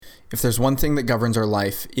If there's one thing that governs our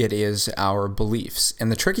life, it is our beliefs. And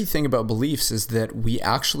the tricky thing about beliefs is that we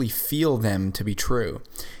actually feel them to be true.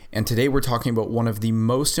 And today we're talking about one of the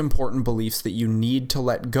most important beliefs that you need to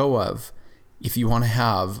let go of if you want to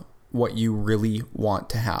have what you really want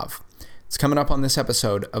to have. It's coming up on this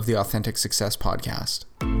episode of the Authentic Success Podcast.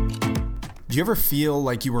 Do you ever feel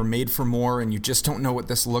like you were made for more and you just don't know what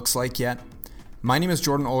this looks like yet? My name is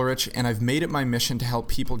Jordan Ulrich, and I've made it my mission to help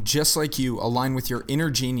people just like you align with your inner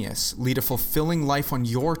genius, lead a fulfilling life on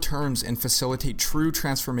your terms, and facilitate true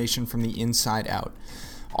transformation from the inside out.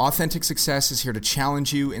 Authentic Success is here to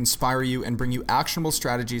challenge you, inspire you, and bring you actionable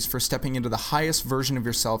strategies for stepping into the highest version of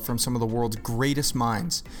yourself from some of the world's greatest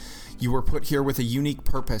minds. You were put here with a unique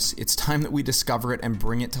purpose. It's time that we discover it and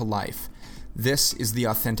bring it to life. This is the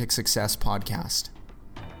Authentic Success Podcast.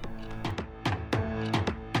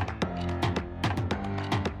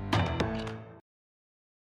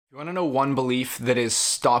 You want to know one belief that is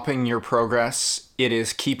stopping your progress? It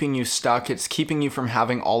is keeping you stuck. It's keeping you from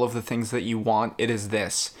having all of the things that you want. It is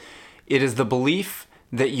this. It is the belief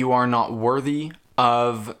that you are not worthy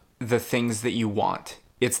of the things that you want.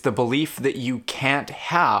 It's the belief that you can't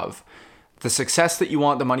have the success that you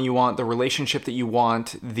want, the money you want, the relationship that you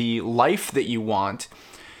want, the life that you want.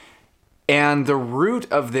 And the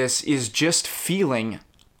root of this is just feeling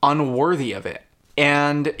unworthy of it.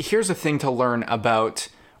 And here's a thing to learn about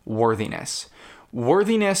worthiness.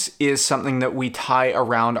 Worthiness is something that we tie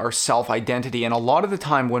around our self-identity. And a lot of the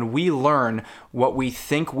time when we learn what we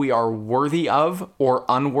think we are worthy of or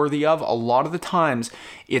unworthy of, a lot of the times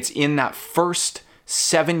it's in that first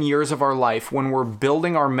 7 years of our life when we're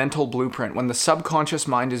building our mental blueprint, when the subconscious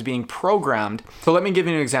mind is being programmed. So let me give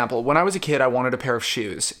you an example. When I was a kid, I wanted a pair of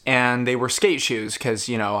shoes, and they were skate shoes because,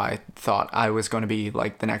 I thought I was going to be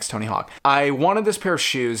like the next Tony Hawk. I wanted this pair of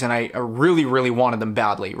shoes, and I really, really wanted them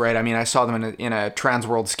badly, right? I mean, I saw them in a Trans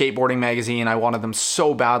World skateboarding magazine. I wanted them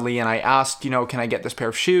so badly, and I asked, can I get this pair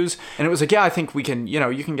of shoes? And it was like, yeah, I think we can,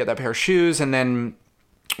 you can get that pair of shoes. And then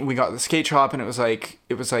we got to the skate shop and it was like,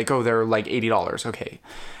 oh, they're like $80. Okay.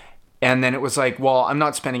 And then it was like, well, I'm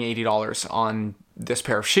not spending $80 on this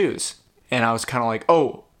pair of shoes. And I was kind of like,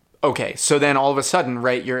 oh, okay. So then all of a sudden,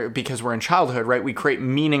 right, because we're in childhood, right, we create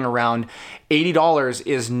meaning around $80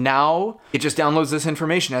 is now, it just downloads this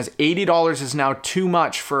information as $80 is now too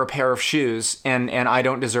much for a pair of shoes. And I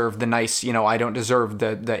don't deserve the nice, I don't deserve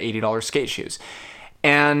the $80 skate shoes.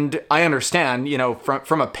 And I understand,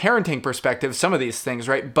 from a parenting perspective, some of these things,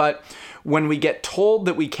 right? But when we get told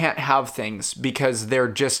that we can't have things because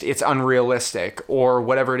it's unrealistic or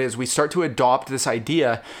whatever it is, we start to adopt this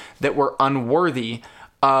idea that we're unworthy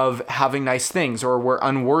of having nice things, or we're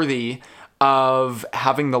unworthy of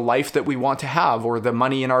having the life that we want to have, or the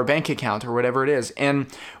money in our bank account, or whatever it is. And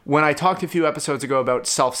when I talked a few episodes ago about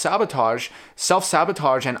self-sabotage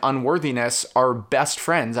and unworthiness are best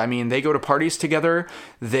friends. I mean, they go to parties together,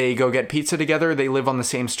 they go get pizza together, they live on the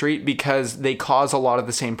same street because they cause a lot of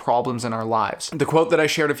the same problems in our lives. The quote that I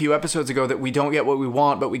shared a few episodes ago, that we don't get what we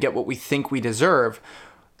want, but we get what we think we deserve.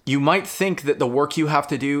 You might think that the work you have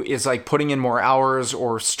to do is like putting in more hours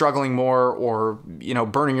or struggling more or,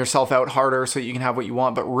 burning yourself out harder so you can have what you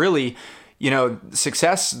want. But really,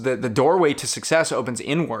 success, the doorway to success opens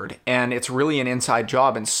inward, and it's really an inside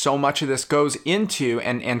job. And so much of this goes into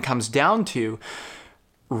and comes down to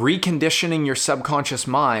reconditioning your subconscious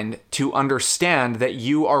mind to understand that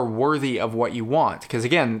you are worthy of what you want. Because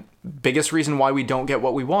again, biggest reason why we don't get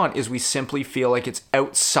what we want is we simply feel like it's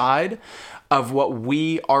outside of what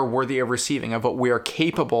we are worthy of receiving, of what we are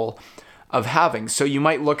capable of having. So you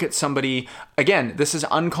might look at somebody, again, this is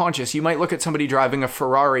unconscious, you might look at somebody driving a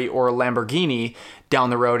Ferrari or a Lamborghini down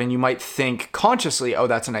the road and you might think consciously, oh,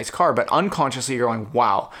 that's a nice car, but unconsciously you're going,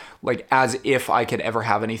 wow, like as if I could ever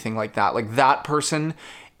have anything like that. Like that person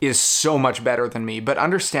is so much better than me. But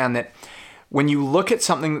understand that when you look at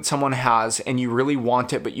something that someone has and you really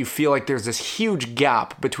want it, but you feel like there's this huge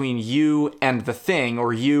gap between you and the thing,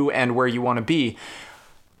 or you and where you want to be,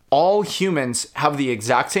 all humans have the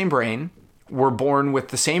exact same brain. We're born with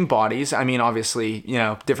the same bodies. I mean, obviously,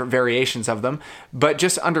 different variations of them, but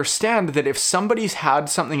just understand that if somebody's had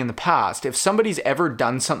something in the past, if somebody's ever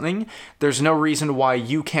done something, there's no reason why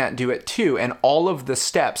you can't do it too. And all of the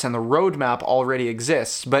steps and the roadmap already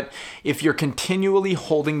exists. But if you're continually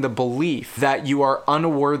holding the belief that you are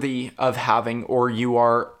unworthy of having, or you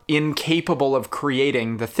are incapable of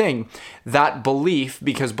creating the thing, that belief,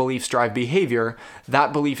 because beliefs drive behavior,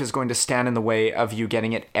 that belief is going to stand in the way of you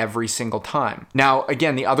getting it every single time. Now,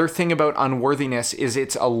 again, the other thing about unworthiness is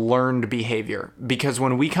it's a learned behavior, because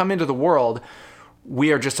when we come into the world,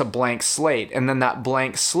 we are just a blank slate. And then that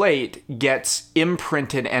blank slate gets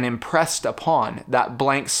imprinted and impressed upon. That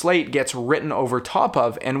blank slate gets written over top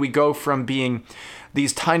of, and we go from being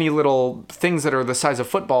these tiny little things that are the size of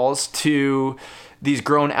footballs to these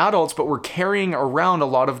grown adults, but we're carrying around a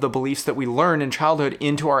lot of the beliefs that we learned in childhood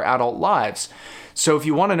into our adult lives. So if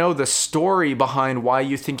you want to know the story behind why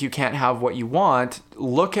you think you can't have what you want,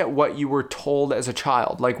 look at what you were told as a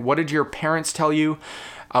child. Like, what did your parents tell you?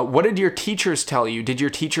 What did your teachers tell you? Did your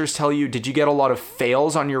teachers tell you, did you get a lot of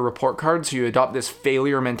fails on your report card? So you adopt this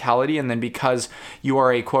failure mentality, and then because you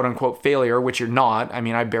are a quote unquote failure, which you're not. I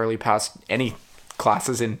mean, I barely passed any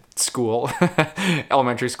classes in school,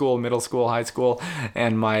 elementary school, middle school, high school,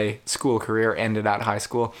 and my school career ended at high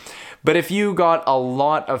school. But if you got a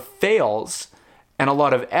lot of fails and a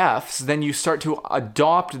lot of F's, then you start to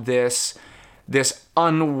adopt this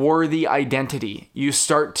unworthy identity. You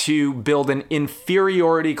start to build an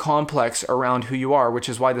inferiority complex around who you are, which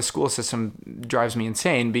is why the school system drives me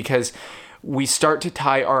insane, because we start to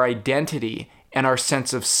tie our identity and our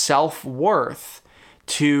sense of self-worth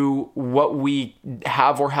to what we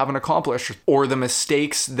have or haven't accomplished, or the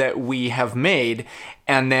mistakes that we have made.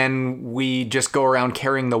 And then we just go around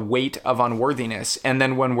carrying the weight of unworthiness. And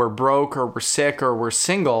then when we're broke or we're sick or we're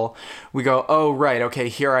single, we go, oh, right, okay,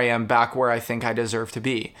 here I am back where I think I deserve to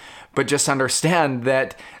be. But just understand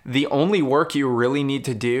that the only work you really need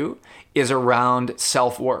to do is around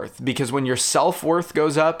self-worth. Because when your self-worth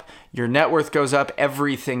goes up, your net worth goes up,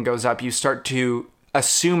 everything goes up. You start to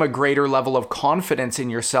assume a greater level of confidence in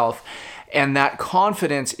yourself. And that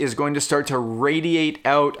confidence is going to start to radiate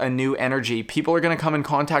out a new energy. People are going to come in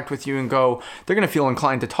contact with you and go, they're going to feel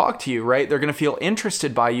inclined to talk to you, right? They're going to feel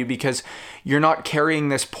interested by you because you're not carrying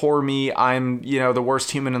this poor me, I'm, the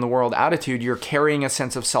worst human in the world attitude. You're carrying a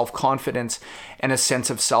sense of self-confidence and a sense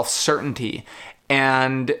of self-certainty.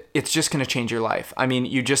 And it's just going to change your life. I mean,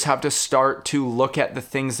 you just have to start to look at the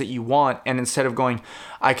things that you want. And instead of going,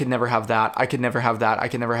 I could never have that, I could never have that, I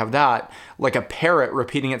could never have that, like a parrot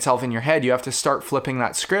repeating itself in your head, you have to start flipping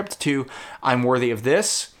that script to, I'm worthy of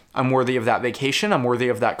this, I'm worthy of that vacation, I'm worthy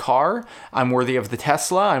of that car, I'm worthy of the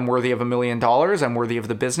Tesla, I'm worthy of $1 million, I'm worthy of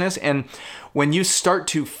the business. And when you start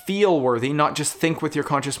to feel worthy, not just think with your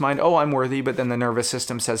conscious mind, oh, I'm worthy, but then the nervous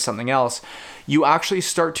system says something else, you actually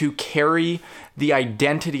start to carry the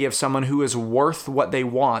identity of someone who is worth what they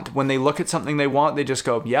want. When they look at something they want, they just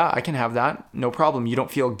go, yeah, I can have that, no problem. You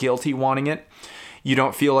don't feel guilty wanting it. You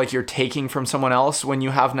don't feel like you're taking from someone else when you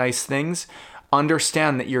have nice things.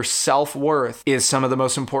 Understand that your self-worth is some of the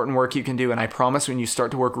most important work you can do. And I promise when you start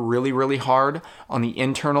to work really, really hard on the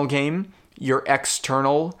internal game, your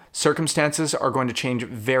external circumstances are going to change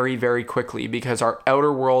very, very quickly, because our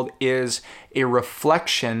outer world is a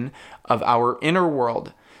reflection of our inner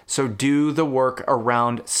world. So do the work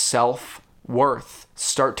around self-worth.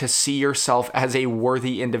 Start to see yourself as a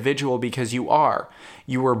worthy individual, because you are.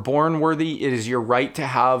 You were born worthy. It is your right to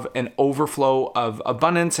have an overflow of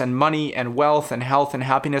abundance and money and wealth and health and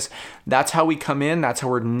happiness. That's how we come in. That's how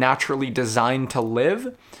we're naturally designed to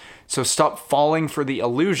live. So stop falling for the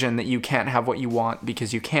illusion that you can't have what you want,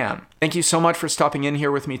 because you can. Thank you so much for stopping in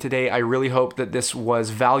here with me today. I really hope that this was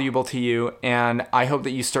valuable to you, and I hope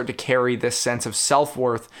that you start to carry this sense of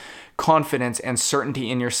self-worth, confidence, and certainty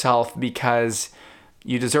in yourself, because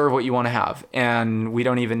you deserve what you want to have, and we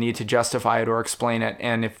don't even need to justify it or explain it.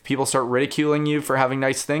 And if people start ridiculing you for having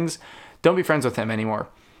nice things, don't be friends with them anymore.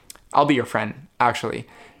 I'll be your friend, actually.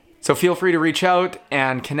 So feel free to reach out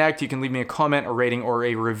and connect. You can leave me a comment, a rating, or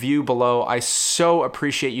a review below. I so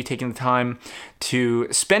appreciate you taking the time to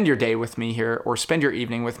spend your day with me here, or spend your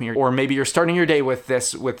evening with me, or maybe you're starting your day with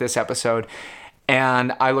this episode.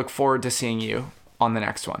 And I look forward to seeing you on the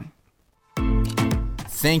next one.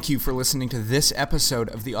 Thank you for listening to this episode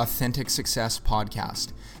of the Authentic Success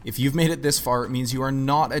Podcast. If you've made it this far, it means you are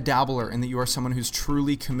not a dabbler, and that you are someone who's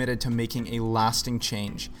truly committed to making a lasting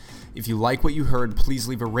change. If you like what you heard, please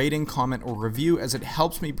leave a rating, comment, or review, as it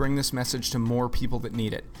helps me bring this message to more people that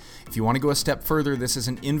need it. If you want to go a step further, this is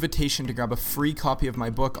an invitation to grab a free copy of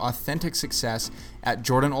my book, Authentic Success, at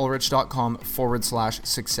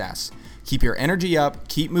jordanulrich.com/success. Keep your energy up,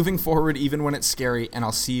 keep moving forward even when it's scary, and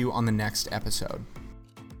I'll see you on the next episode.